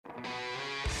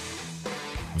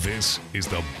This is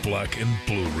the Black and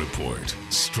Blue Report,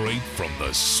 straight from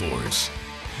the source.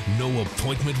 No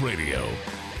appointment radio,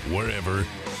 wherever,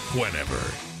 whenever.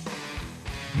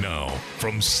 Now,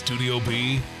 from Studio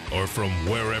B or from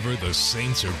wherever the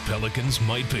Saints or Pelicans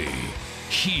might be,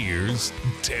 here's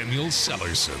Daniel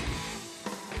Sellerson.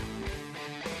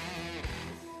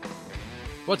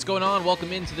 What's going on?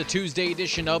 Welcome into the Tuesday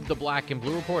edition of the Black and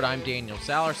Blue Report. I'm Daniel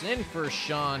Sellerson, in for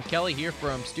Sean Kelly here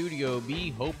from Studio B.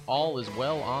 Hope all is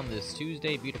well on this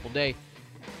Tuesday. Beautiful day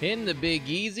in the Big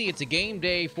Easy. It's a game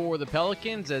day for the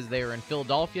Pelicans as they are in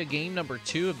Philadelphia. Game number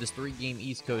 2 of this 3-game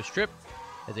East Coast trip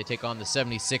as they take on the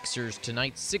 76ers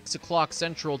tonight. 6 o'clock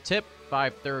Central tip,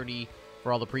 5:30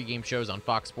 for all the pregame shows on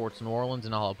Fox Sports New Orleans,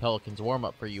 and I'll have Pelicans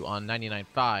warm-up for you on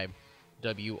 99.5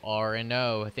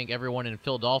 WRNO. I think everyone in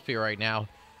Philadelphia right now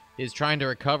is trying to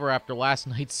recover after last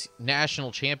night's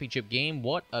national championship game.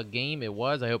 What a game it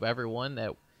was. I hope everyone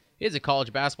that is a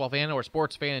college basketball fan or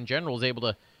sports fan in general is able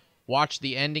to watch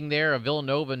the ending there of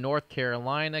Villanova, North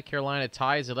Carolina. Carolina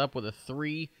ties it up with a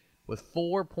 3 with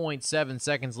 4.7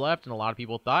 seconds left, and a lot of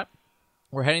people thought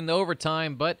we're heading to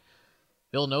overtime, but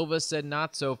Villanova said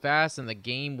not so fast, and the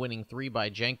game-winning 3 by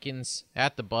Jenkins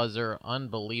at the buzzer.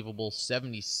 Unbelievable,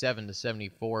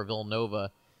 77-74.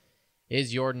 Villanova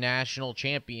is your national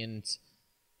champions.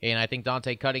 And I think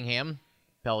Dante Cunningham,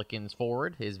 Pelicans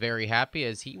forward, is very happy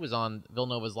as he was on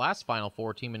Villanova's last Final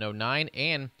Four team in 2009.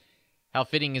 And how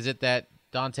fitting is it that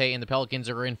Dante and the Pelicans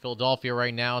are in Philadelphia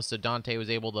right now, so Dante was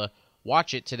able to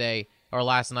watch it today, or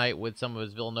last night, with some of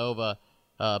his Villanova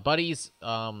buddies.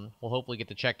 We'll hopefully get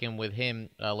to check in with him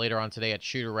later on today at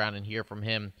shoot-around and hear from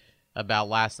him about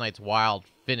last night's wild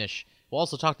finish. We'll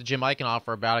also talk to Jim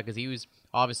Eichenhofer about it because he was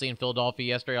obviously in Philadelphia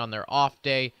yesterday on their off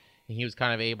day, and he was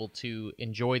kind of able to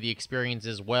enjoy the experience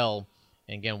as well.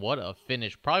 And again, what a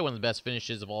finish. Probably one of the best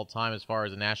finishes of all time as far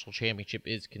as a national championship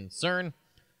is concerned.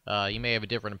 You may have a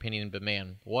different opinion, but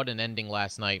man, what an ending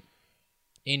last night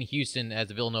in Houston as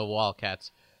the Villanova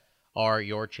Wildcats are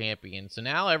your champions. So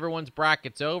now everyone's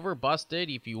bracket's over, busted.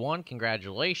 If you won,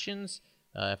 congratulations.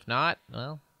 If not,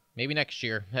 well, maybe next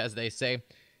year, as they say.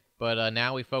 But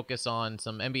now we focus on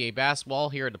some NBA basketball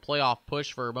here at the playoff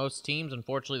push for most teams.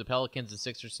 Unfortunately, the Pelicans and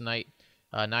Sixers tonight,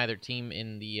 neither team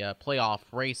in the playoff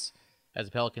race as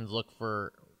the Pelicans look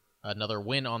for another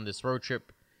win on this road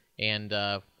trip. And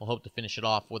we'll hope to finish it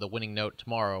off with a winning note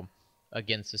tomorrow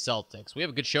against the Celtics. We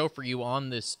have a good show for you on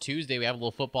this Tuesday. We have a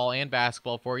little football and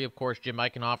basketball for you. Of course, Jim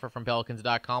Eichenhofer from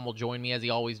Pelicans.com will join me as he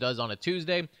always does on a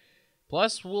Tuesday.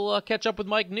 Plus, we'll catch up with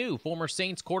Mike New, former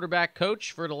Saints quarterback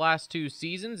coach for the last 2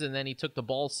 seasons, and then he took the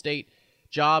Ball State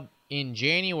job in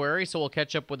January, so we'll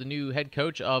catch up with the new head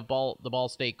coach of the Ball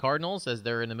State Cardinals as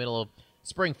they're in the middle of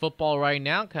spring football right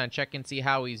now. Kind of check and see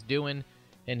how he's doing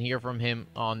and hear from him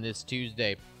on this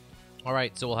Tuesday. All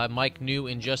right, so we'll have Mike New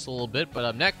in just a little bit, but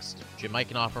up next, Jim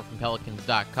Eichenhofer from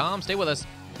Pelicans.com. Stay with us.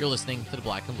 You're listening to the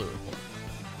Black and Blue Report.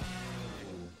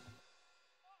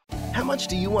 How much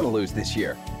do you want to lose this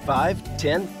year? 5,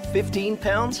 10, 15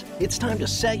 pounds? It's time to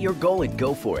set your goal and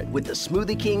go for it with the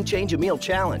Smoothie King Change a Meal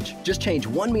Challenge. Just change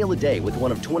 1 meal a day with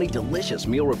one of 20 delicious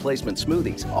meal replacement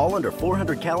smoothies, all under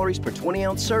 400 calories per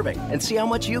 20-ounce serving, and see how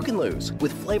much you can lose.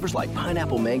 With flavors like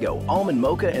pineapple mango, almond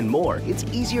mocha, and more, it's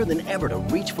easier than ever to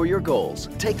reach for your goals.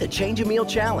 Take the Change a Meal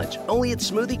Challenge, only at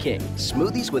Smoothie King.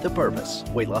 Smoothies with a purpose.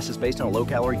 Weight loss is based on a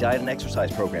low-calorie diet and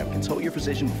exercise program. Consult your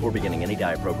physician before beginning any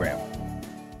diet program.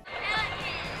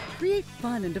 Create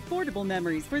fun and affordable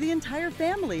memories for the entire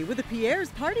family with a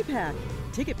Pierre's Party Pack.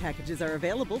 Ticket packages are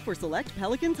available for select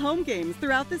Pelicans home games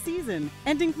throughout the season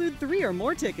and include 3 or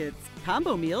more tickets,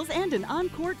 combo meals, and an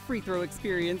on-court free throw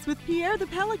experience with Pierre the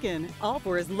Pelican, all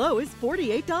for as low as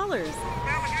 $48.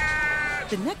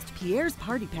 The next Pierre's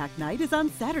Party Pack night is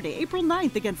on Saturday, April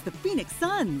 9th against the Phoenix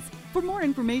Suns. For more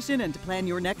information and to plan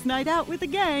your next night out with the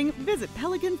gang, visit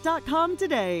Pelicans.com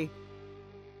today.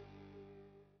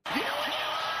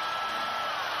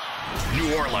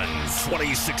 New Orleans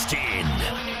 2016.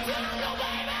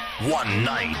 One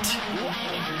night,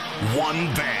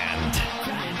 one band.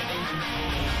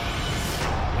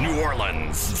 New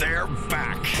Orleans, they're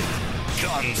back.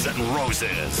 Guns N'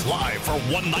 Roses, live for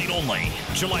one night only.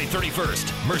 July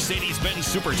 31st, Mercedes-Benz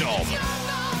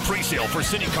Superdome. Pre-sale for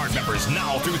City Card members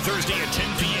now through Thursday at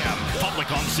 10 p.m.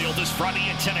 Public on sale this Friday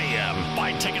at 10 a.m.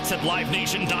 Buy tickets at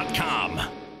livenation.com.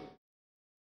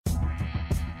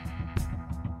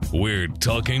 We're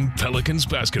talking Pelicans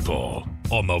basketball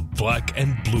on the Black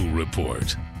and Blue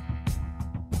Report.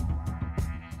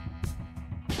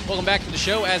 Welcome back to the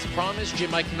show. As promised,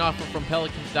 Jim Eichenhofer from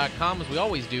Pelicans.com, as we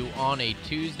always do on a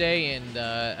Tuesday. And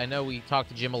I know we talked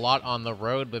to Jim a lot on the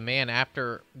road, but man,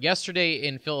 after yesterday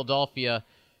in Philadelphia,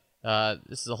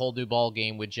 This is a whole new ball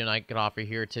game with Jim Eichenhofer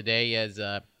here today as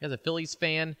a Phillies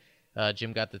fan.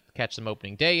 Jim got to catch some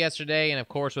opening day yesterday, and of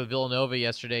course with Villanova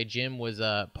yesterday, Jim was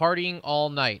partying all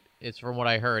night. It's from what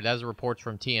I heard. That's reports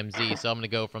from TMZ, so I'm going to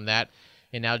go from that.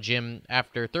 And now Jim,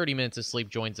 after 30 minutes of sleep,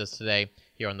 joins us today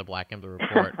here on the Black and Blue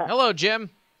Report. Hello, Jim.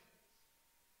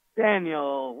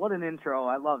 Daniel, what an intro!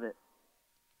 I love it.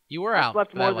 You were I out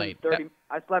slept more that than late. 30.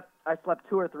 I slept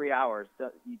 2 or 3 hours.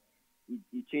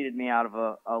 You cheated me out of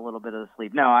a little bit of the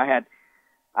sleep. No, I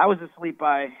was asleep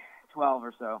by 12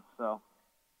 or so,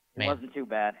 it wasn't too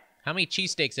bad. How many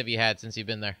cheesesteaks have you had since you've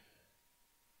been there?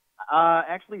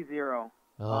 Actually 0.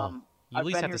 You at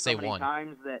least have to say 1. I've been here so many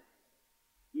times that,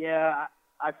 yeah,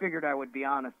 I figured I would be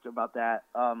honest about that.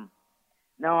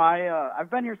 No,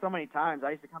 I've been here so many times.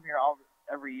 I used to come here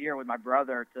every year with my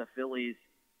brother to Phillies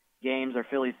games or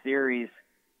Phillies series.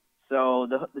 So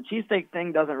the cheesesteak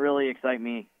thing doesn't really excite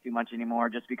me too much anymore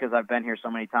just because I've been here so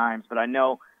many times. But I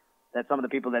know that some of the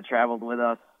people that traveled with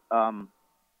us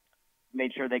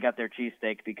made sure they got their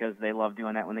cheesesteak because they love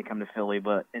doing that when they come to Philly.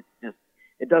 But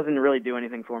it doesn't really do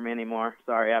anything for me anymore.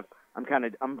 Sorry, I'm kind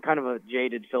of a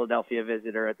jaded Philadelphia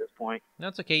visitor at this point.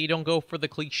 That's okay. You don't go for the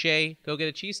cliche. Go get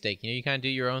a cheesesteak. You kind of do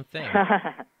your own thing.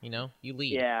 You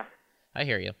lead. Yeah. I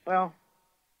hear you. Well,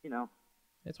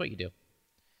 That's what you do.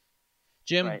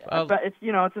 Jim, right.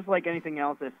 It's just like anything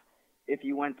else. If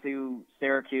you went to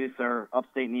Syracuse or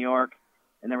upstate New York,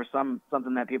 and there was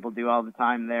something that people do all the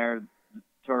time there,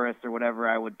 tourists or whatever,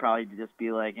 I would probably just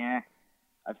be like,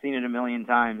 I've seen it a million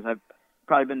times. I've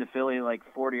probably been to Philly like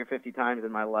 40 or 50 times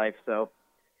in my life, so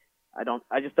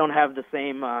I just don't have the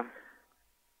same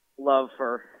love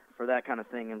for that kind of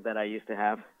thing that I used to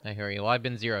have. I hear you. Well, I've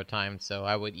been 0 times, so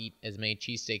I would eat as many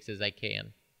cheesesteaks as I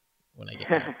can when I get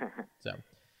there. So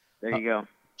there you go.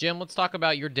 Jim, let's talk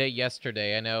about your day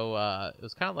yesterday. I know it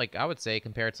was kind of like, I would say,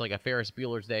 compared to like a Ferris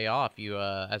Bueller's day off. You,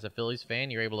 as a Phillies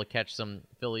fan, you're able to catch some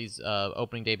Phillies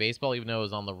opening day baseball, even though it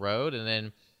was on the road. And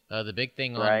then the big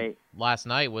thing on last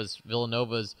night was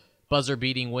Villanova's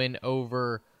buzzer-beating win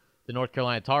over the North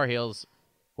Carolina Tar Heels.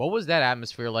 What was that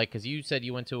atmosphere like? Because you said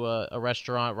you went to a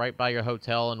restaurant right by your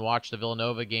hotel and watched the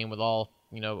Villanova game with all,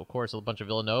 of course, a bunch of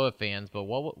Villanova fans. But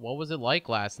what was it like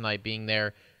last night being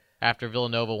there after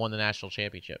Villanova won the national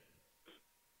championship?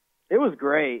 It was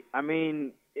great. I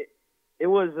mean, it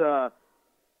was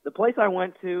the place I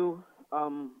went to.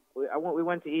 We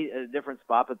went to eat at a different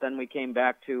spot, but then we came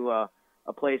back to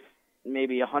a place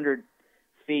maybe 100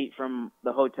 feet from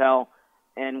the hotel.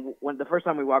 And when the first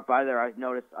time we walked by there, I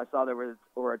saw there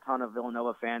were a ton of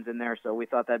Villanova fans in there, so we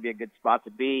thought that'd be a good spot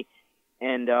to be.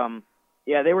 And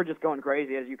they were just going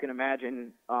crazy, as you can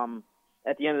imagine.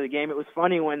 At the end of the game, it was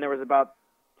funny when there was about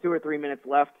 2 or 3 minutes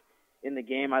left in the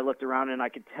game. I looked around and I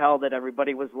could tell that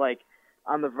everybody was like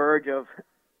on the verge of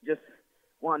just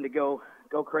wanting to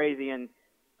go crazy and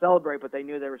celebrate, but they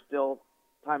knew there was still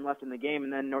time left in the game.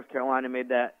 And then North Carolina made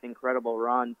that incredible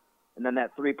run, and then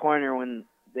that 3-pointer when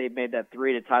they made that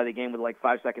 3 to tie the game with like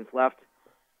 5 seconds left.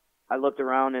 I looked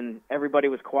around and everybody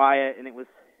was quiet, and it was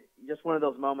just one of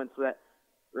those moments that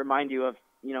remind you of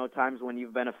times when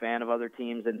you've been a fan of other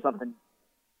teams and something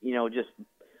just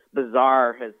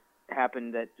bizarre has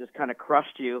happened that just kind of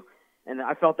crushed you. And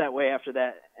I felt that way after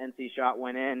that NC shot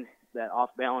went in, that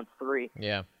off-balance 3.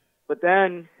 Yeah. But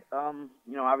then,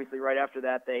 obviously right after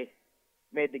that, they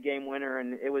made the game winner,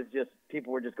 and it was just,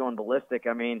 people were just going ballistic.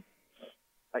 I mean,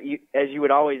 as you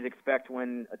would always expect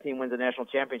when a team wins a national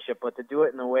championship, but to do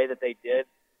it in the way that they did,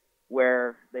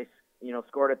 where they,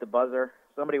 scored at the buzzer.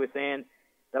 Somebody was saying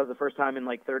that was the first time in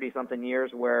like 30-something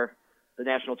years where the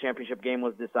national championship game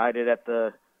was decided at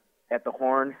the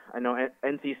horn. I know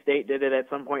NC State did it at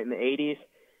some point in the 80s.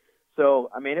 So,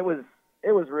 I mean, it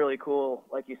was really cool,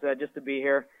 like you said, just to be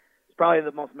here. It's probably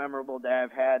the most memorable day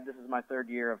I've had. This is my 3rd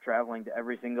year of traveling to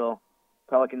every single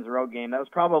Pelicans road game. That was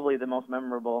probably the most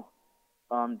memorable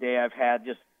day I've had.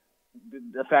 Just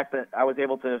the fact that I was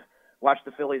able to watch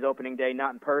the Phillies opening day,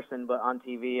 not in person, but on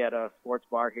TV at a sports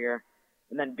bar here,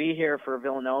 and then be here for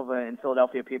Villanova and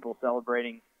Philadelphia people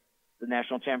celebrating the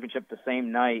national championship the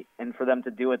same night, and for them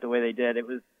to do it the way they did, it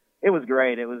was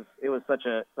great. It was such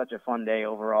a fun day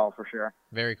overall, for sure.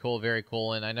 Very cool, very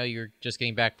cool. And I know you're just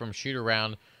getting back from shoot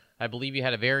around. I believe you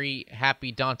had a very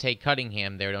happy Dante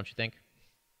Cunningham there, don't you think?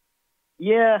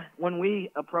 Yeah, when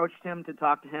we approached him to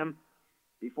talk to him,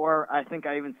 before I think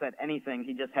I even said anything,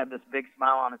 he just had this big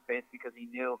smile on his face because he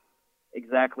knew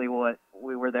exactly what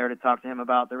we were there to talk to him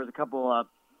about. There was a couple of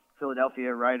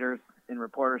Philadelphia writers and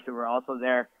reporters who were also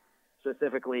there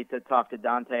specifically to talk to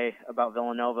Dante about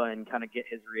Villanova and kind of get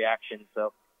his reaction.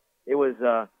 So it was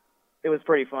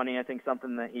pretty funny. I think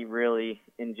something that he really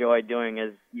enjoyed doing,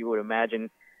 as you would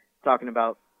imagine, talking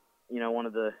about, one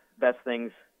of the best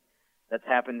things that's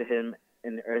happened to him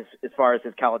as far as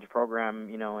his college program,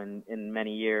 in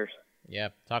many years. Yeah,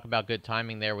 talk about good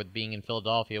timing there with being in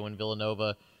Philadelphia when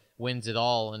Villanova wins it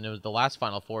all, and it was the last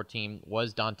Final Four team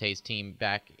was Dante's team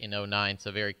back in 2009, so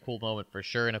a very cool moment for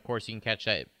sure. And of course, you can catch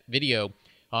that video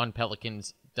on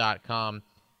Pelicans.com.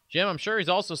 Jim, I'm sure he's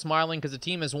also smiling because the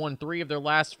team has won 3 of their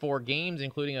last 4 games,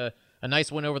 including a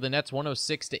nice win over the Nets,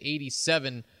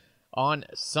 106-87 on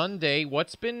Sunday.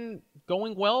 What's been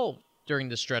going well during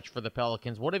the stretch for the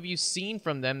Pelicans? What have you seen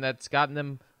from them that's gotten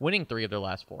them winning 3 of their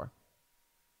last 4?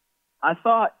 I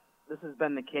thought this has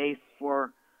been the case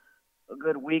for a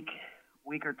good week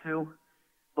or two,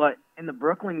 but in the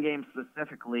Brooklyn game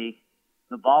specifically,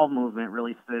 the ball movement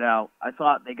really stood out. I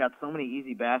thought they got so many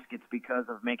easy baskets because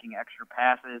of making extra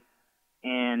passes,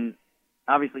 and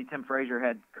obviously Tim Frazier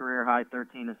had career-high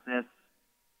 13 assists.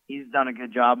 He's done a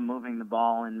good job moving the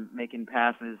ball and making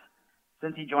passes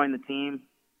since he joined the team,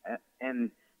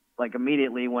 and like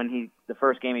immediately when the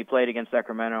first game he played against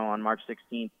Sacramento on March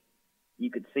 16th, you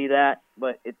could see that,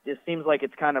 but it just seems like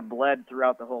it's kind of bled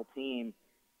throughout the whole team,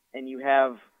 and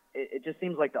it just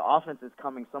seems like the offense is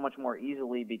coming so much more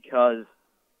easily because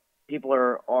people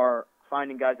are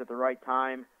finding guys at the right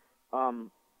time.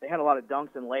 They had a lot of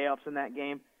dunks and layups in that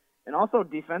game, and also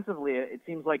defensively, it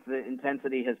seems like the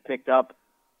intensity has picked up,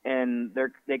 and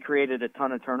they created a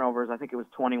ton of turnovers. I think it was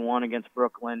 21 against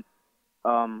Brooklyn.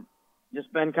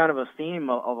 Just been kind of a theme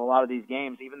of a lot of these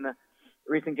games, even the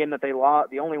recent game that they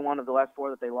lost, the only one of the last 4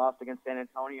 that they lost against San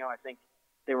Antonio. I think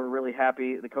they were really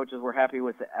happy. The coaches were happy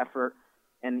with the effort,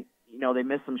 and they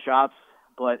missed some shots,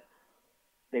 but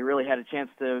they really had a chance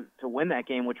to win that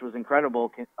game, which was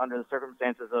incredible under the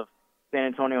circumstances of San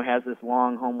Antonio has this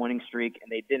long home winning streak,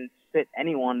 and they didn't sit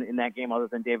anyone in that game other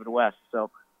than David West. So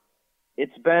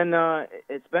it's been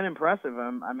impressive.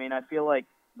 I mean, I feel like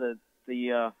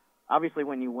the obviously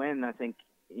when you win, I think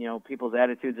people's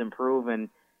attitudes improve and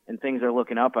things are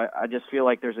looking up. I just feel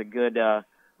like there's a good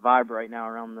vibe right now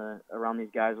around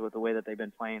these guys with the way that they've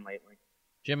been playing lately.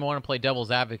 Jim, I want to play devil's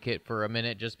advocate for a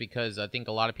minute just because I think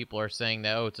a lot of people are saying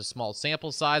that, it's a small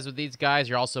sample size with these guys.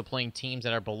 You're also playing teams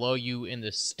that are below you in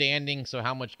the standing, so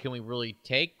how much can we really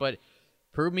take? But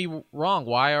prove me wrong.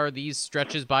 Why are these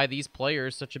stretches by these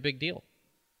players such a big deal?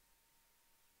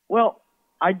 Well,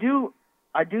 I do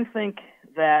think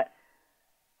that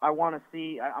I want to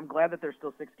see. I'm glad that there's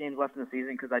still 6 games left in the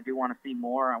season because I do want to see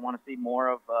more. I want to see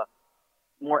more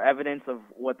evidence of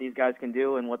what these guys can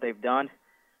do and what they've done.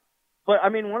 But I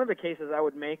mean, one of the cases I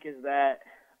would make is that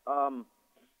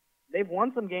they've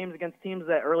won some games against teams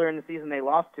that earlier in the season they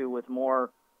lost to with more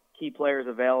key players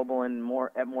available and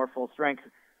at more full strength.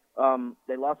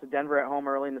 They lost to Denver at home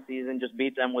early in the season, just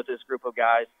beat them with this group of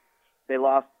guys. They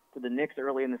lost to the Knicks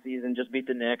early in the season, just beat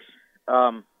the Knicks.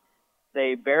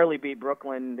 They barely beat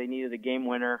Brooklyn. They needed a game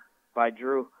winner by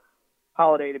Drew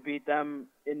Holiday to beat them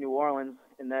in New Orleans.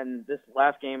 And then this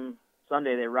last game,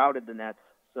 Sunday, they routed the Nets.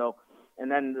 And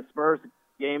then the Spurs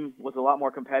game was a lot more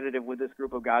competitive with this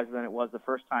group of guys than it was the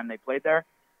first time they played there.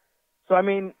 So, I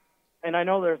mean, and I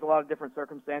know there's a lot of different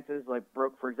circumstances. Like,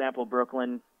 for example,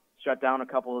 Brooklyn shut down a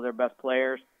couple of their best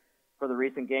players for the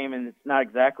recent game, and it's not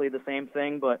exactly the same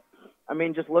thing. But, I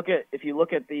mean, if you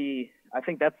look at I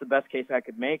think that's the best case I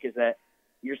could make is that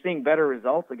you're seeing better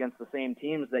results against the same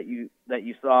teams that you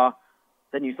saw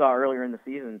earlier in the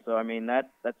season. So, I mean, that's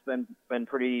been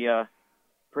pretty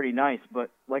nice. But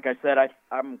like I said,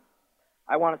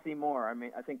 I want to see more. I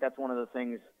mean, I think that's one of the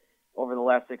things over the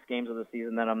last 6 games of the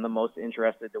season that I'm the most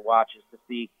interested to watch is to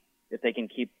see if they can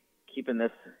keep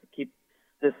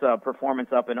this performance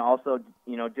up, and also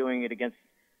doing it against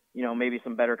maybe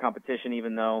some better competition,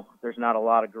 even though there's not a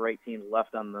lot of great teams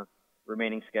left on the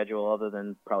remaining schedule other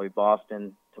than probably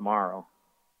Boston tomorrow.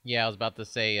 Yeah, I was about to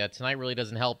say, tonight really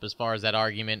doesn't help as far as that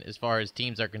argument, as far as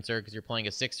teams are concerned, because you're playing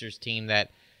a Sixers team that,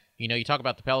 you talk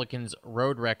about the Pelicans'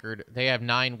 road record. They have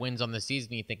 9 wins on the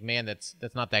season. You think, man, that's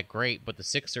not that great. But the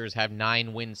Sixers have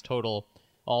 9 wins total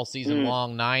all season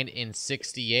long,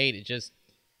 9-68. It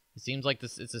seems like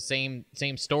it's the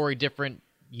same story, different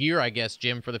year, I guess,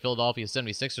 Jim, for the Philadelphia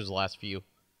 76ers the last few.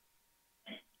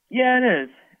 Yeah, it is.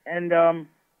 And,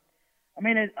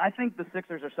 I think the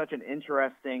Sixers are such an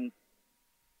interesting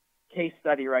case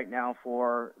study right now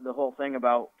for the whole thing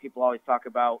about people always talk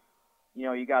about,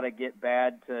 you got to get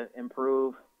bad to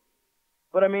improve.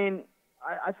 But, I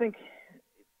think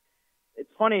it's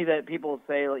funny that people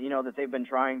say, that they've been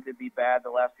trying to be bad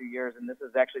the last few years, and this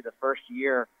is actually the first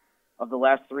year of the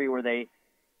last 3 where they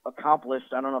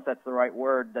accomplished, I don't know if that's the right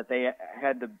word, that they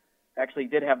actually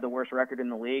did have the worst record in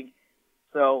the league.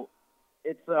 So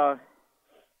it's,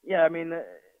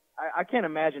 I can't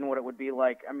imagine what it would be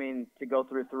like. I mean, to go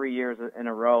through 3 years in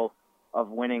a row of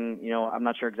winning, I'm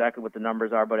not sure exactly what the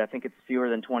numbers are, but I think it's fewer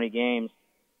than 20 games.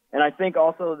 And I think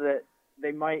also that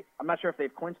they might, I'm not sure if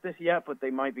they've clinched this yet, but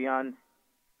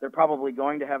they're probably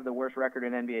going to have the worst record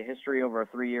in NBA history over a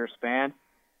 3-year span.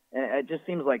 And it just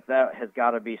seems like that has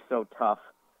got to be so tough.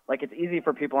 Like, it's easy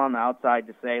for people on the outside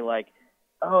to say, like,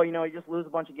 oh, you just lose a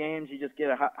bunch of games, you just get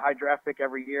a high draft pick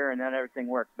every year, and then everything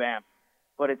works, bam.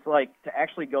 But it's like, to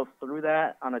actually go through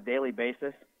that on a daily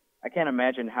basis, I can't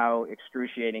imagine how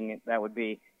excruciating that would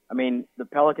be. I mean, the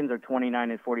Pelicans are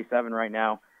 29-47 right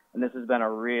now, and this has been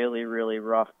a really, really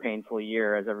rough, painful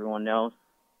year, as everyone knows.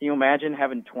 Can you imagine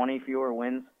having 20 fewer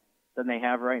wins than they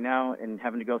have right now and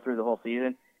having to go through the whole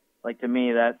season? Like, to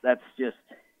me, that's just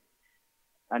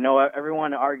 – I know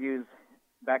everyone argues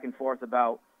back and forth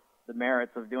about the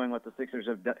merits of doing what the Sixers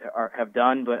have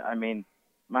done, but, I mean,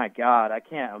 my God, I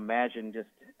can't imagine just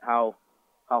how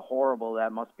horrible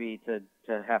that must be to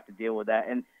have to deal with that.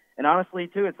 And honestly,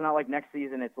 too, it's not like next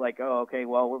season it's like, oh, okay,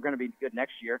 well, we're going to be good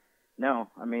next year. No,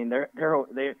 I mean,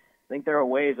 they think they're a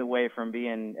ways away from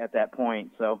being at that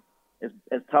point. So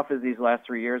as tough as these last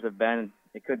 3 years have been,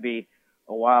 it could be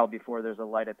a while before there's a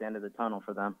light at the end of the tunnel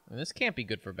for them. And this can't be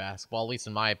good for basketball, at least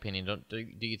in my opinion. Do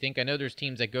you think? I know there's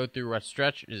teams that go through rough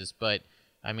stretches, but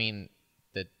I mean,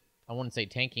 I wouldn't say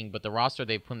tanking, but the roster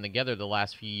they've put together the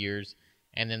last few years,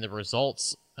 and then the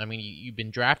results. I mean, you've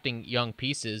been drafting young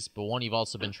pieces, but you've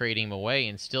also been trading them away,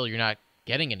 and still you're not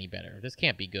getting any better. This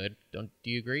can't be good. Do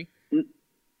you agree?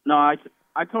 No,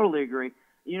 I totally agree.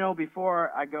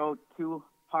 Before I go too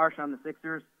harsh on the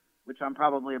Sixers, which I'm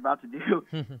probably about to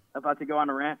do, about to go on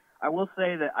a rant, I will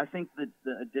say that I think that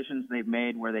the additions they've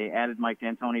made, where they added Mike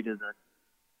D'Antoni to the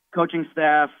coaching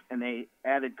staff and they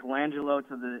added Colangelo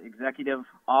to the executive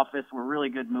office, were really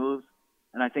good moves.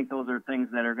 And I think those are things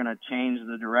that are going to change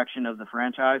the direction of the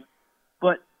franchise.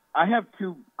 But I have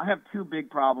two big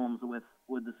problems with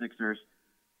the Sixers.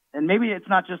 And maybe it's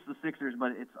not just the Sixers,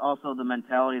 but it's also the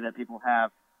mentality that people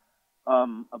have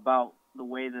about the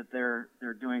way that they're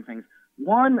doing things.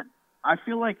 One, I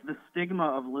feel like the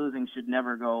stigma of losing should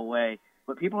never go away,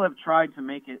 but people have tried to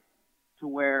make it to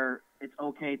where it's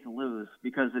okay to lose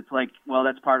because it's like, well,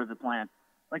 that's part of the plan.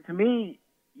 Like, to me,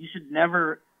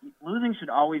 losing should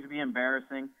always be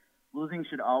embarrassing. Losing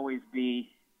should always be,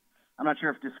 I'm not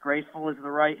sure if disgraceful is the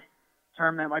right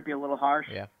term. That might be a little harsh.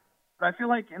 Yeah. But I feel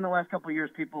like in the last couple of years,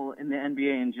 people in the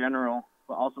NBA in general,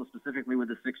 but also specifically with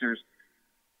the Sixers,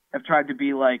 have tried to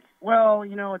be like, well,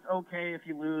 it's okay if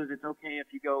you lose. It's okay if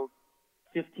you go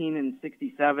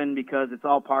 15-67 because it's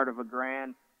all part of a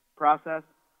grand process.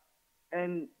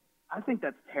 And I think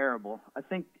that's terrible. I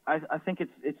think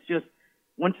it's just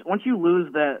once you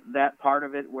lose that part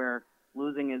of it where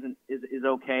losing is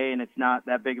okay and it's not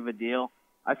that big of a deal,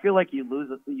 I feel like you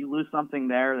lose something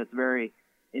there that's very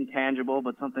intangible,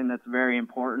 but something that's very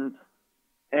important.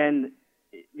 And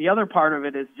the other part of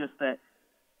it is just that,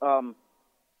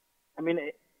 I mean,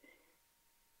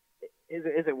 is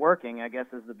it working, I guess,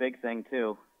 is the big thing,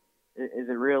 too. Is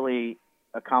it really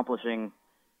accomplishing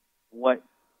what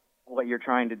you're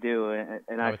trying to do?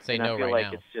 And I would say no I feel right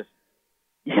like now. it's just,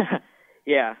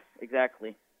 yeah,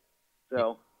 exactly.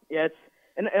 So, yeah,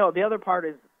 the other part,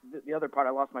 I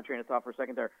lost my train of thought for a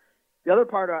second there. The other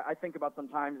part I think about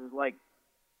sometimes is, like,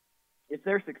 if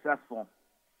they're successful,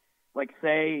 like,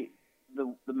 say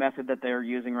the method that they're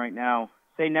using right now,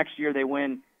 say next year they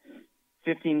win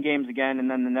 15 games again,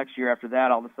 and then the next year after that,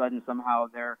 all of a sudden, somehow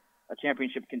they're a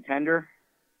championship contender.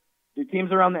 Do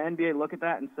teams around the NBA look at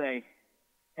that and say,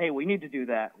 hey, we need to do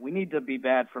that. We need to be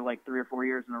bad for like 3 or 4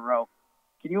 years in a row.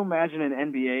 Can you imagine an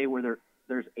NBA where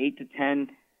there's 8 to 10,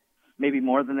 maybe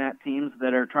more than that, teams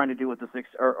that are trying to do what the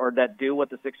Sixers or that do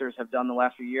what the Sixers have done the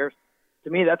last few years?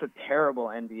 To me, that's a terrible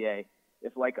NBA.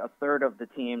 If like a third of the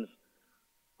teams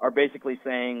are basically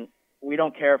saying, we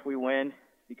don't care if we win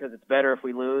because it's better if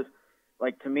we lose.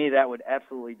 Like, to me, that would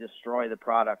absolutely destroy the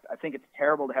product. I think it's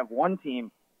terrible to have one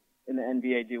team in the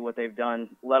NBA do what they've done,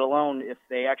 let alone if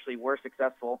they actually were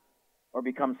successful or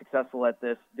become successful at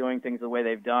this, doing things the way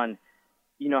they've done.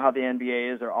 You know how the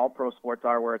NBA is, or all pro sports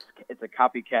are, where it's a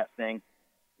copycat thing.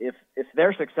 If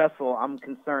they're successful, I'm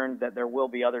concerned that there will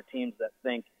be other teams that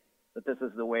think that this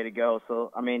is the way to go.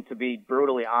 So, I mean, to be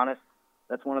brutally honest,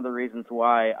 that's one of the reasons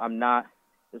why I'm not,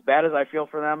 as bad as I feel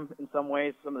for them in some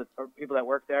ways, some of the people that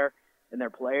work there and their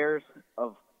players,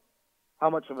 of how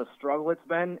much of a struggle it's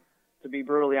been. To be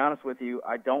brutally honest with you,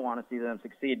 I don't want to see them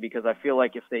succeed because I feel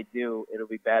like if they do, it'll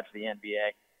be bad for the NBA.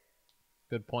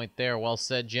 Good point there. Well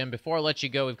said, Jim. Before I let you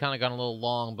go, we've kind of gone a little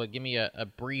long, but give me a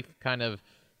brief kind of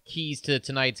keys to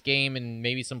tonight's game and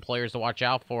maybe some players to watch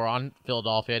out for on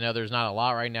Philadelphia. I know there's not a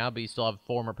lot right now, but you still have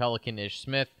former Pelican Ish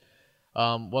Smith.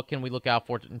 What can we look out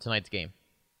for in tonight's game?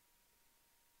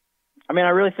 I mean, I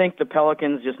really think the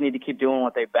Pelicans just need to keep doing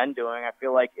what they've been doing. I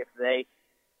feel like if they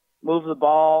move the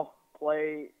ball,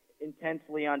 play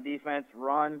intensely on defense,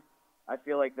 run, I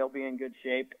feel like they'll be in good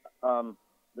shape.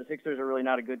 The Sixers are really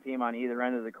not a good team on either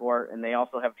end of the court, and they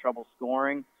also have trouble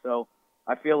scoring. So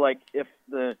I feel like if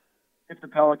the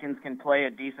Pelicans can play a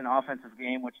decent offensive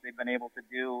game, which they've been able to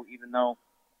do, even though,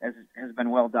 as has been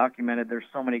well documented, there's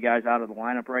so many guys out of the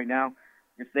lineup right now.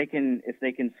 If they can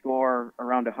score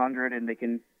around 100 and they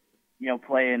can,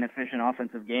 play an efficient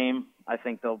offensive game, I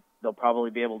think they'll probably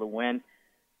be able to win.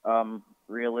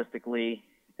 Realistically,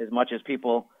 as much as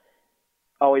people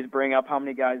always bring up how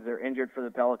many guys are injured for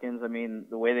the Pelicans, I mean,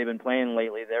 the way they've been playing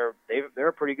lately, they're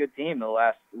a pretty good team the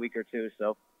last week or two.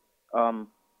 So,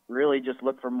 really just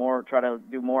look for more, try to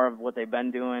do more of what they've been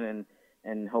doing,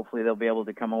 and hopefully they'll be able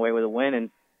to come away with a win.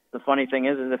 And the funny thing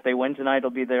is if they win tonight,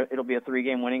 it'll be a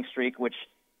 3-game winning streak, which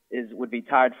would be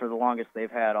tied for the longest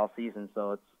they've had all season.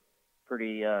 So it's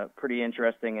pretty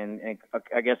interesting, and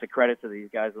I guess a credit to these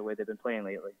guys the way they've been playing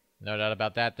lately. No doubt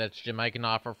about that. That's Jim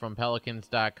Eichenhofer from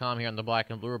Pelicans.com here on the Black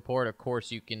and Blue Report. Of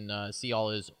course, you can see all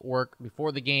his work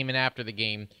before the game and after the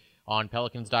game on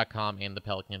Pelicans.com and the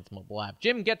Pelicans mobile app.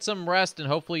 Jim, get some rest, and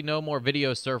hopefully no more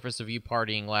video surface of you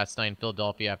partying last night in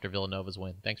Philadelphia after Villanova's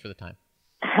win. Thanks for the time.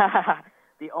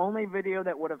 The only video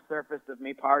that would have surfaced of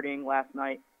me partying last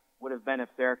night would have been if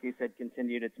Syracuse had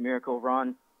continued its miracle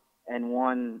run and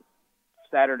won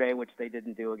Saturday, which they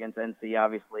didn't do against NC,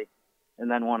 obviously, and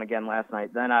then won again last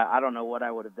night. Then I don't know what I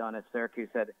would have done if Syracuse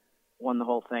had won the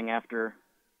whole thing after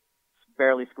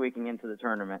barely squeaking into the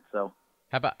tournament. So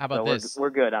how about this? We're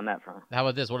good on that front. How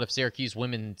about this? What if Syracuse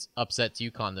women's upsets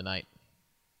UConn tonight?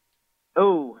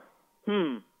 Oh,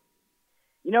 I'm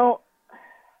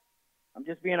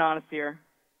just being honest here.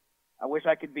 I wish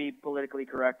I could be politically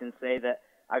correct and say that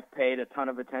I've paid a ton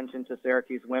of attention to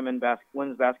Syracuse women's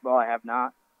basketball. I have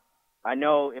not. I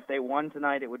know if they won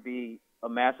tonight, it would be a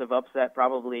massive upset.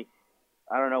 Probably,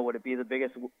 I don't know, would it be the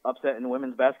biggest upset in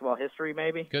women's basketball history,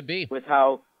 maybe? Could be. With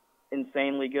how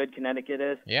insanely good Connecticut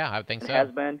is. Yeah, I think so.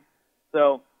 Has been.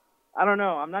 So, I don't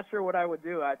know. I'm not sure what I would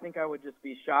do. I think I would just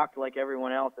be shocked like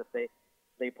everyone else if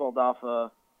they pulled off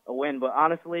a win. But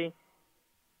honestly,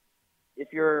 if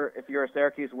you're a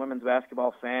Syracuse women's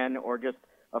basketball fan or just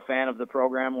a fan of the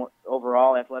program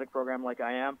overall, athletic program like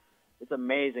I am, it's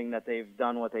amazing that they've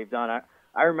done what they've done.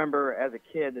 I remember as a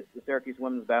kid, the Syracuse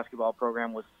women's basketball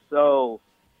program was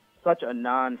such a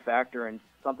non-factor and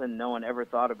something no one ever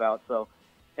thought about. So,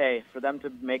 hey, for them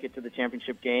to make it to the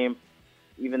championship game,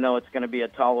 even though it's going to be a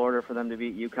tall order for them to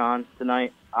beat UConn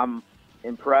tonight, I'm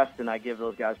impressed, and I give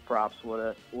those guys props.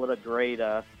 What a great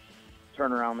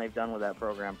turnaround they've done with that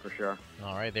program for sure.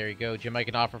 All right, there you go. Jim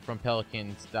Eichenhofer from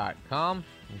Pelicans.com.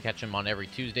 You can catch him on every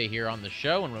Tuesday here on the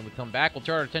show. And when we come back, we'll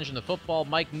turn our attention to football.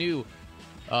 Mike New,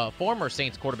 former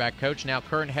Saints quarterback coach, now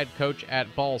current head coach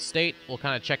at Ball State. We'll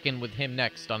kind of check in with him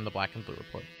next on the Black and Blue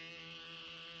Report.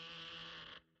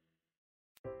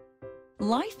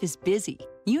 Life is busy.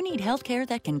 You need healthcare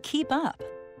that can keep up.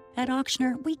 At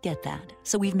Ochsner, we get that.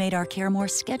 So we've made our care more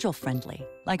schedule-friendly,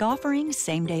 like offering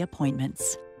same-day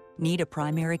appointments. Need a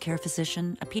primary care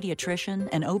physician, a pediatrician,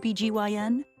 an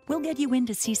OBGYN? We'll get you in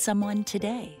to see someone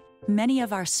today. Many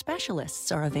of our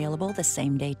specialists are available the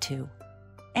same day, too.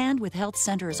 And with health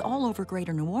centers all over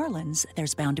Greater New Orleans,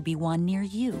 there's bound to be one near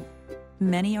you.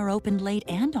 Many are open late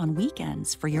and on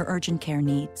weekends for your urgent care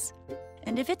needs.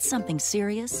 And if it's something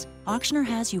serious, Ochsner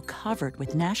has you covered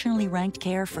with nationally ranked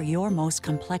care for your most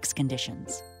complex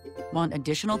conditions. Want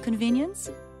additional convenience?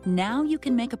 Now you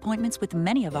can make appointments with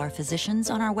many of our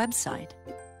physicians on our website.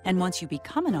 And once you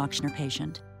become an Ochsner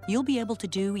patient, you'll be able to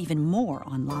do even more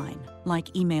online,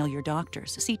 like email your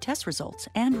doctors, see test results,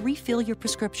 and refill your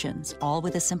prescriptions, all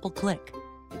with a simple click.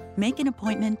 Make an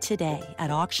appointment today at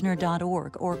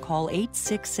Ochsner.org or call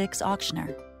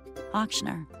 866-OCHSNER.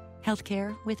 Ochsner,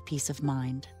 healthcare with peace of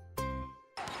mind.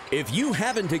 If you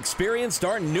haven't experienced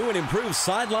our new and improved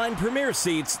Sideline Premier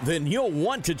seats, then you'll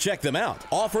want to check them out.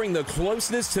 Offering the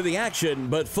closeness to the action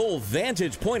but full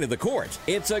vantage point of the court,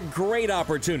 it's a great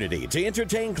opportunity to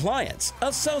entertain clients,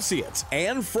 associates,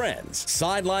 and friends.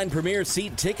 Sideline Premier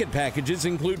seat ticket packages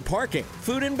include parking,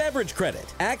 food and beverage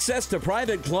credit, access to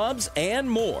private clubs, and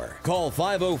more. Call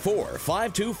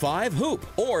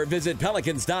 504-525-HOOP or visit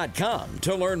Pelicans.com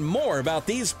to learn more about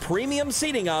these premium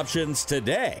seating options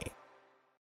today.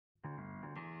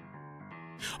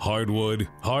 Hardwood,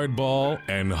 hardball,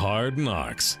 and hard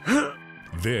knocks.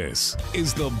 This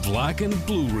is the Black and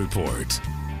Blue Report.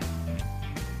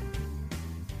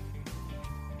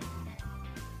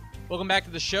 Welcome back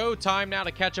to the show. Time now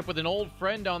to catch up with an old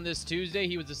friend on this Tuesday.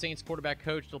 He was the Saints quarterback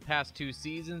coach the past 2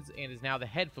 seasons and is now the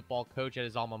head football coach at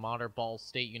his alma mater, Ball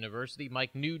State University.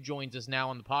 Mike New joins us now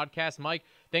on the podcast. Mike,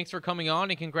 thanks for coming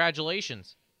on and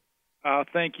congratulations.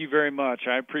 Thank you very much.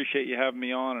 I appreciate you having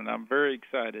me on, and I'm very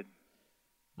excited.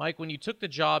 Mike, when you took the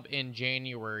job in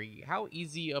January, how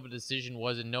easy of a decision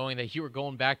was it knowing that you were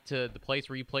going back to the place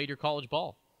where you played your college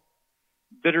ball?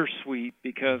 Bittersweet,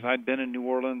 because I'd been in New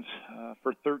Orleans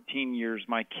for 13 years.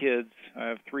 My kids, I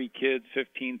have 3 kids,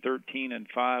 15, 13, and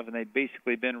 5, and they'd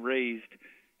basically been raised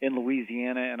in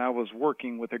Louisiana, and I was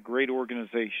working with a great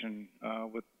organization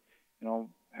with,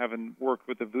 having worked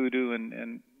with the Voodoo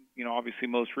and obviously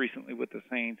most recently with the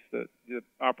Saints, the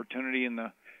opportunity and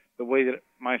the way that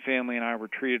my family and I were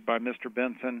treated by Mr.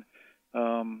 Benson,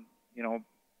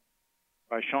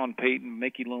 by Sean Payton,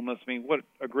 Mickey Loomis. I mean, what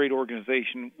a great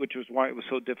organization, which was why it was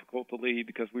so difficult to leave,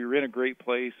 because we were in a great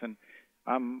place, and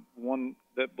I'm one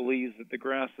that believes that the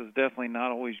grass is definitely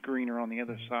not always greener on the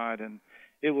other side, and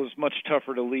it was much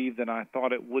tougher to leave than I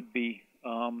thought it would be,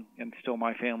 and still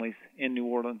my family's in New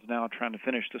Orleans now trying to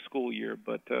finish the school year,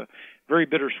 but very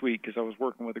bittersweet because I was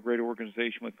working with a great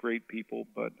organization with great people,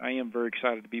 but I am very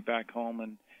excited to be back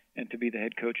home and to be the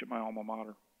head coach at my alma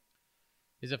mater.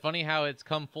 Is it funny how it's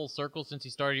come full circle since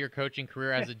you started your coaching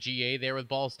career as a GA there with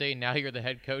Ball State, and now you're the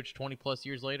head coach 20-plus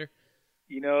years later?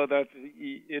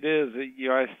 It is.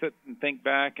 I sit and think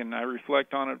back, and I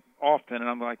reflect on it often, and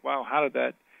I'm like, wow, how did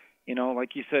that,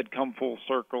 like you said, come full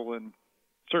circle? And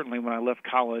certainly when I left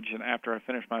college and after I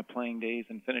finished my playing days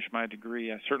and finished my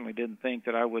degree, I certainly didn't think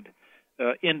that I would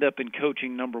end up in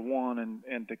coaching number one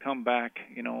and to come back,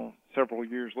 several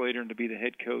years later and to be the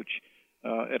head coach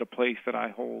at a place that I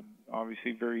hold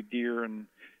obviously very dear and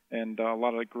a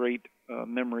lot of great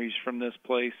memories from this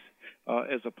place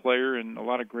as a player, and a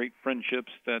lot of great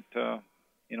friendships that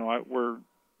were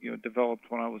developed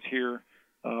when I was here.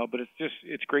 But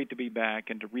it's great to be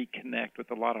back and to reconnect with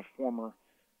a lot of former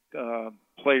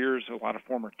players, a lot of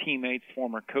former teammates,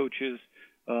 former coaches,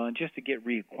 and just to get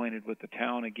reacquainted with the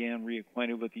town again,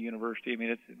 reacquainted with the university. I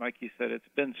mean, it's like you said, it's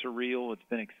been surreal. It's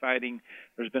been exciting.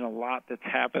 There's been a lot that's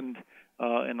happened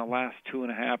in the last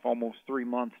 2.5, almost 3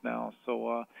 months now.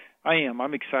 So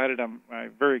I'm excited. I'm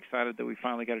very excited that we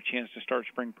finally got a chance to start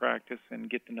spring practice and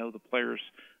get to know the players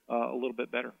a little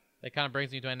bit better. That kind of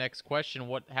brings me to my next question.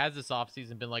 What has this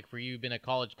offseason been like for you? You've been a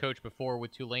college coach before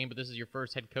with Tulane, but this is your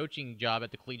first head coaching job at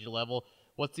the collegiate level.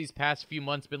 What's these past few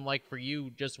months been like for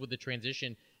you just with the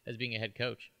transition as being a head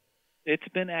coach? It's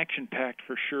been action-packed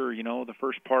for sure. The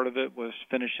first part of it was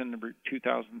finishing the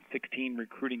 2016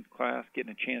 recruiting class,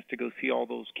 getting a chance to go see all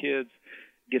those kids,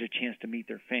 get a chance to meet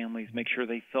their families, make sure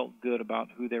they felt good about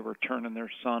who they were turning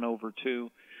their son over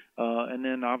to. And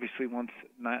then obviously once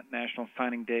National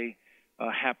Signing Day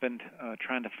happened,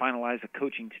 trying to finalize a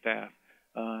coaching staff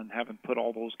and having put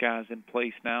all those guys in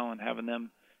place now and having them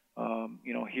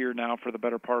here now for the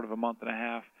better part of a month and a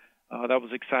half. That was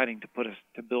exciting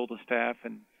to build a staff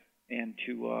and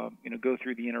to go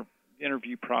through the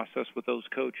interview process with those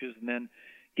coaches, and then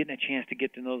getting a chance to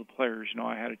get to know the players.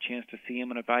 I had a chance to see them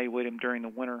and evaluate them during the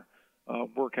winter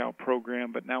workout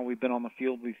program, but now we've been on the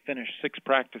field. We've finished 6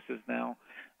 practices now,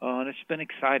 and it's been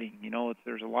exciting.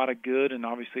 There's a lot of good and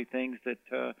obviously things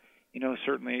that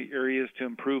certainly areas to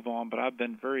improve on, but I've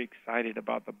been very excited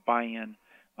about the buy-in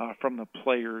from the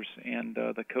players, and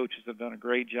the coaches have done a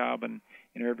great job. And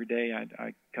every day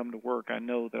I come to work, I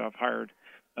know that I've hired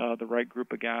the right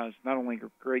group of guys, not only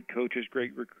great coaches,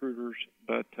 great recruiters,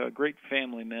 but great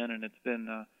family men, and it's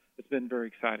been very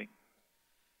exciting.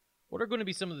 What are going to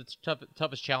be some of the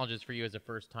toughest challenges for you as a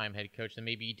first-time head coach that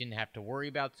maybe you didn't have to worry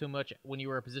about too much when you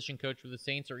were a position coach for the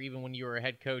Saints, or even when you were a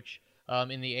head coach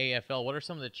in the AFL? What are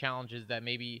some of the challenges that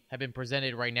maybe have been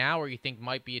presented right now, or you think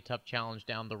might be a tough challenge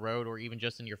down the road, or even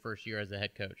just in your first year as a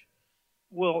head coach?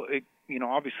 Well,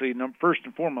 obviously, first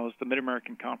and foremost, the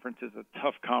Mid-American Conference is a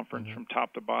tough conference from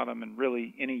top to bottom, and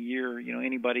really any year,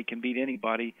 anybody can beat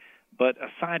anybody. But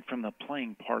aside from the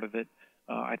playing part of it,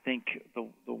 I think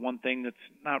the one thing that's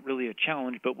not really a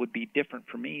challenge but would be different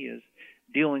for me is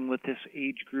dealing with this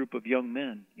age group of young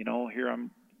men. Here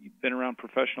you've been around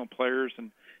professional players,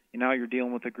 and now you're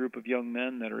dealing with a group of young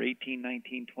men that are 18,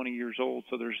 19, 20 years old.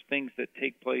 So there's things that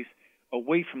take place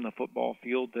away from the football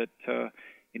field that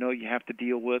you have to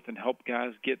deal with and help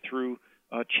guys get through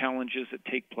challenges that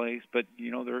take place. But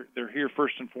they're here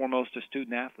first and foremost as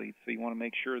student athletes, so you want to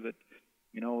make sure that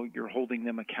you're holding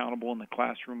them accountable in the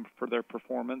classroom for their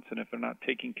performance. And if they're not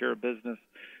taking care of business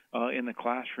in the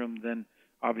classroom, then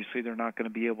obviously they're not going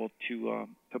to be able to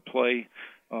play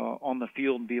on the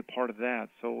field and be a part of that.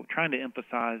 So trying to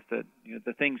emphasize that, you know,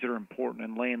 the things that are important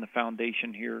and laying the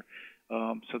foundation here,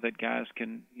 so that guys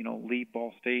can, you know, leave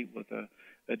Ball State with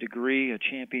a degree, a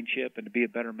championship, and to be a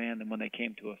better man than when they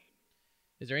came to us.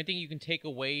 Is there anything you can take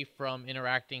away from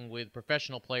interacting with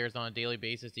professional players on a daily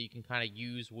basis that you can kind of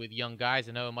use with young guys?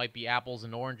 I know it might be apples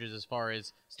and oranges as far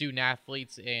as student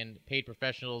athletes and paid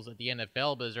professionals at the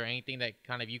NFL, but is there anything that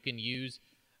kind of you can use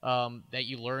that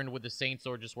you learned with the Saints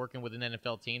or just working with an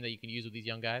NFL team that you can use with these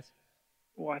young guys?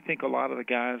 Well, I think a lot of the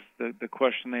guys, the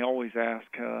question they always ask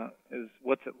is,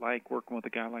 what's it like working with a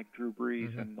guy like Drew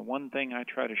Brees? Mm-hmm. And the one thing I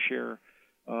try to share,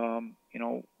 you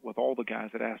know, with all the guys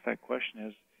that ask that question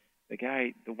is the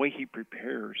guy, the way he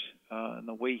prepares and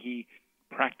the way he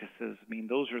practices. I mean,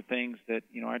 those are things that,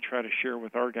 you know, I try to share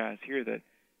with our guys here that,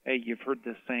 hey, you've heard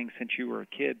this saying since you were a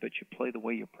kid, but you play the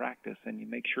way you practice, and you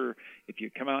make sure if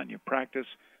you come out and you practice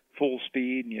full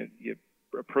speed and you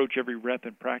approach every rep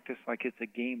in practice like it's a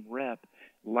game rep,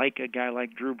 like a guy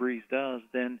like Drew Brees does,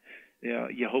 then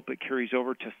you hope it carries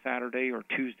over to Saturday or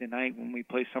Tuesday night when we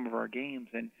play some of our games.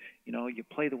 And, you know, you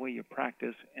play the way you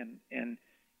practice, and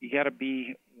you got to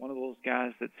be one of those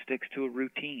guys that sticks to a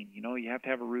routine. You know, you have to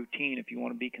have a routine if you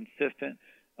want to be consistent.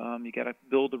 You got to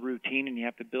build a routine, and you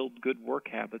have to build good work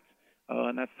habits.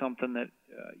 And that's something that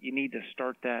you need to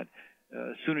start that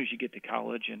as soon as you get to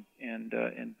college,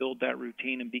 and build that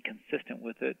routine and be consistent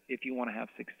with it if you want to have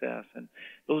success. And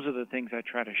those are the things I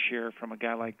try to share from a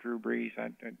guy like Drew Brees.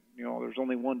 You know, there's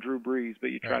only one Drew Brees, but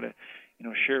you try to, you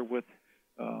know, share with,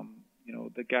 you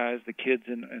know, the guys, the kids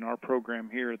in our program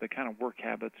here, the kind of work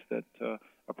habits that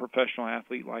a professional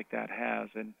athlete like that has.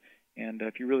 And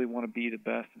if you really want to be the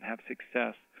best and have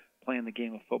success playing the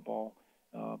game of football,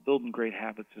 building great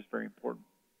habits is very important.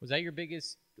 Was that your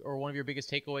biggest, or one of your biggest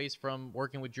takeaways from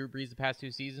working with Drew Brees the past 2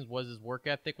 seasons, was his work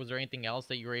ethic? Was there anything else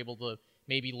that you were able to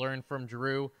maybe learn from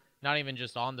Drew, not even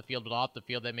just on the field, but off the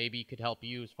field, that maybe could help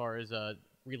you as far as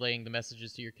relaying the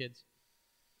messages to your kids?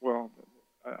 Well,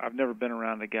 I've never been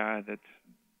around a guy that's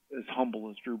as humble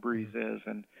as Drew Brees is,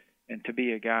 and to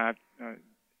be a guy,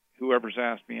 whoever's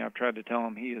asked me, I've tried to tell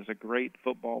him he is a great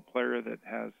football player that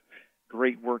has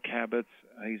great work habits.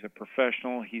 He's a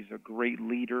professional. He's a great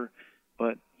leader,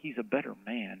 but he's a better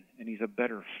man, and he's a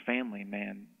better family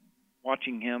man.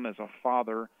 Watching him as a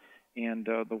father and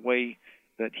the way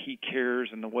that he cares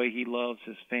and the way he loves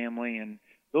his family, and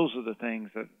those are the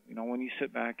things that, you know, when you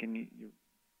sit back and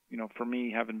you know, for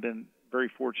me, having been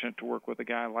very fortunate to work with a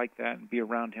guy like that and be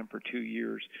around him for 2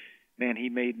 years, man, he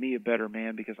made me a better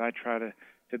man, because I try to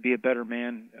be a better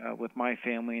man with my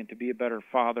family, and to be a better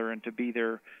father, and to be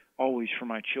there always for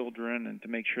my children, and to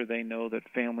make sure they know that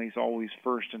family's always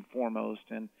first and foremost.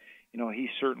 And, you know, he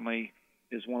certainly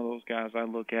is one of those guys I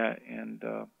look at and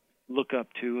look up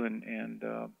to, and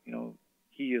you know,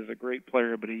 he is a great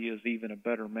player, but he is even a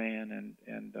better man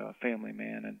and family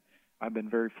man. And I've been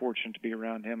very fortunate to be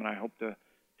around him, and I hope to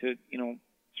you know,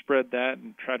 spread that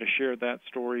and try to share that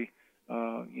story,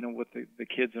 you know, with the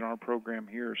kids in our program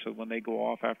here, so when they go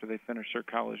off after they finish their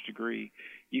college degree,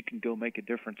 you can go make a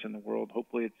difference in the world.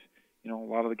 Hopefully it's, you know, a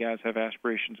lot of the guys have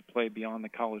aspirations to play beyond the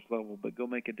college level, but go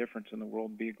make a difference in the world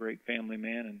and be a great family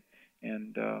man,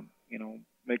 and you know,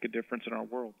 make a difference in our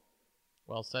world.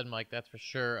 Well said, Mike, that's for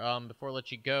sure. Before I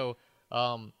let you go,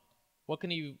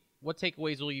 what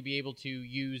takeaways will you be able to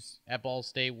use at Ball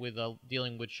State with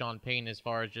dealing with Sean Payton, as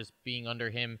far as just being under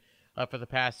him for the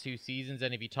past 2 seasons?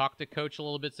 And have you talked to Coach a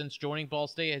little bit since joining Ball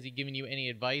State? Has he given you any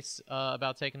advice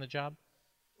about taking the job?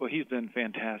 Well, he's been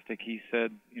fantastic. He said,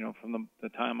 you know, from the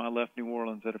time I left New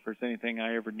Orleans, that if there's anything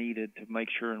I ever needed, to make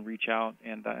sure and reach out.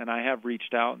 And I have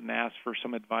reached out and asked for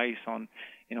some advice on,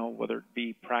 you know, whether it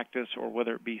be practice or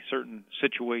whether it be certain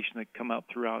situations that come up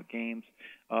throughout games.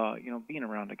 You know, being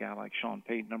around a guy like Sean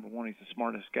Payton, number one, he's the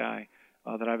smartest guy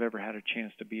that I've ever had a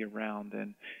chance to be around.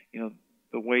 And, you know,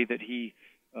 the way that he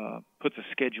puts a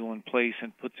schedule in place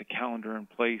and puts a calendar in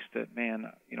place, that, man,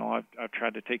 you know, I've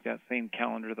tried to take that same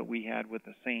calendar that we had with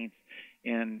the Saints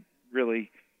and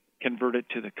really convert it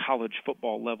to the college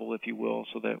football level, if you will,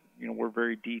 so that, you know, we're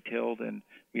very detailed and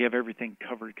we have everything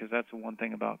covered, because that's the one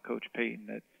thing about Coach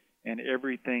Payton, and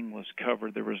everything was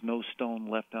covered. There was no stone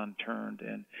left unturned,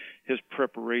 and his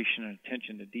preparation and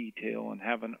attention to detail, and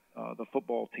having the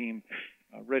football team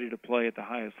ready to play at the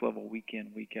highest level week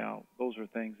in, week out. Those are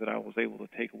things that I was able to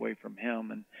take away from him.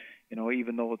 And, you know,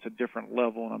 even though it's a different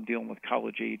level and I'm dealing with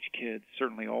college-age kids,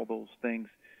 certainly all those things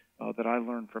that I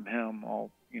learned from him,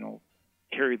 I'll, you know,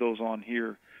 carry those on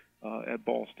here at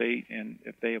Ball State. And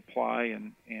if they apply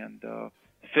and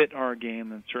fit our game,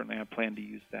 then certainly I plan to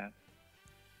use that.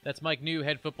 That's Mike New,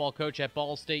 head football coach at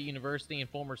Ball State University and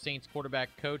former Saints quarterback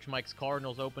coach. Mike's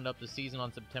Cardinals opened up the season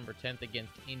on September 10th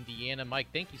against Indiana. Mike,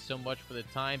 thank you so much for the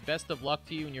time. Best of luck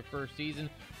to you in your first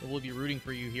season, and we'll be rooting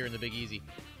for you here in the Big Easy.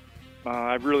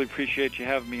 I really appreciate you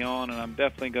having me on, and I'm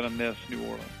definitely going to miss New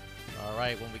Orleans. All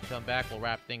right, when we come back, we'll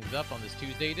wrap things up on this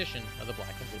Tuesday edition of the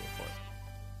Black and Blue Report.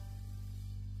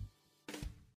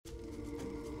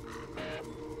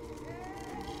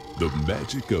 The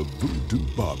magic of Voodoo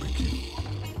Barbecue.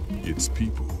 It's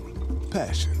people,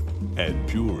 passion, and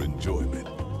pure enjoyment.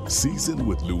 Seasoned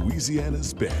with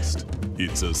Louisiana's best.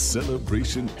 It's a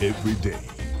celebration every day.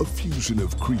 A fusion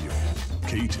of Creole,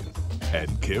 Cajun,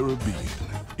 and Caribbean.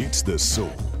 It's the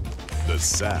soul, the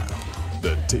sound,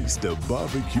 the taste of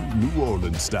barbecue New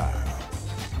Orleans style.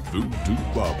 Voodoo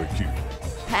Barbecue.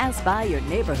 Pass by your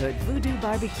neighborhood Voodoo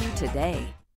Barbecue today.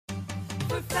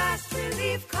 For fast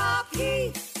relief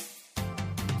coffee.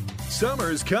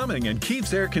 Summer's coming and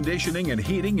Keef's Air Conditioning and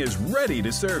Heating is ready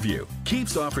to serve you.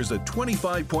 Keef's offers a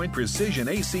 25-point precision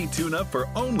AC tune-up for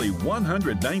only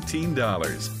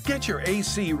 $119. Get your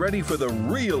AC ready for the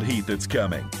real heat that's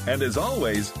coming. And as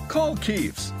always, call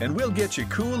Keef's and we'll get you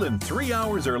cool in 3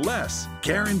 hours or less.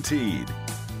 Guaranteed.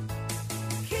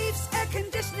 Keef's Air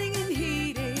Conditioning and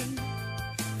Heating.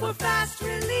 For fast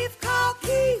relief, call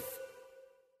Keef.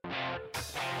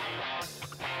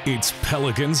 It's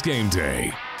Pelicans game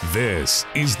day. This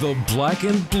is the Black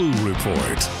and Blue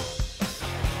Report.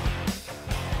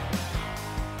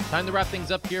 Time to wrap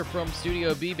things up here from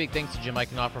Studio B. Big thanks to Jim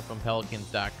Eichenhofer from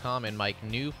Pelicans.com and Mike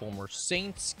New, former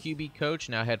Saints QB coach,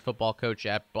 now head football coach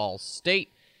at Ball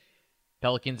State.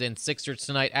 Pelicans and Sixers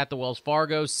tonight at the Wells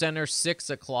Fargo Center,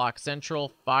 6 o'clock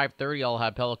Central, 5:30. I'll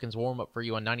have Pelicans warm up for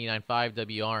you on 99.5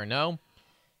 WRNO.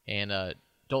 And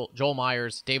Joel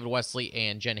Myers, David Wesley,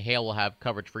 and Jen Hale will have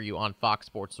coverage for you on Fox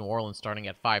Sports New Orleans starting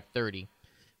at 5:30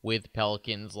 with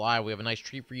Pelicans Live. We have a nice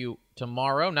treat for you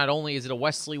tomorrow. Not only is it a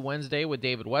Wesley Wednesday with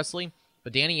David Wesley,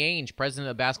 but Danny Ainge,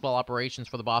 president of basketball operations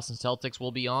for the Boston Celtics,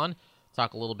 will be on.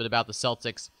 Talk a little bit about the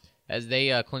Celtics as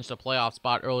they clinched a playoff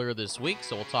spot earlier this week.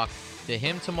 So we'll talk to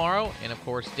him tomorrow. And, of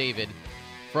course, David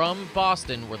from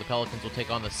Boston, where the Pelicans will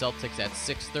take on the Celtics at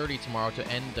 6:30 tomorrow to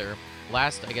end their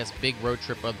last, big road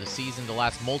trip of the season, the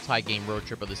last multi-game road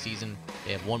trip of the season.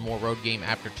 They have one more road game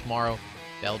after tomorrow.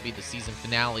 That'll be the season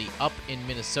finale up in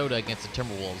Minnesota against the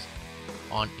Timberwolves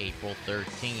on April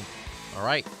 13th. All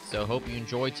right, so hope you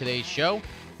enjoyed today's show.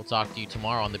 We'll talk to you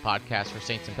tomorrow on the podcast for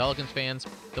Saints and Pelicans fans,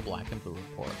 the Black and Blue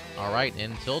Report. All right,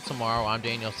 until tomorrow, I'm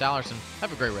Daniel Salerson.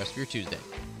 Have a great rest of your Tuesday.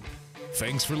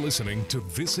 Thanks for listening to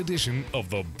this edition of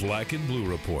the Black and Blue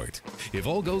Report. If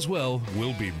all goes well,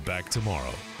 we'll be back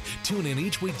tomorrow. Tune in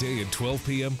each weekday at 12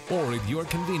 p.m. or at your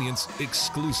convenience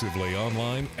exclusively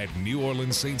online at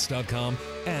NewOrleansSaints.com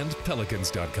and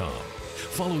Pelicans.com.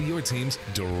 Follow your teams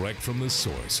direct from the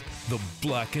source, the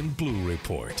Black and Blue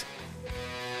Report.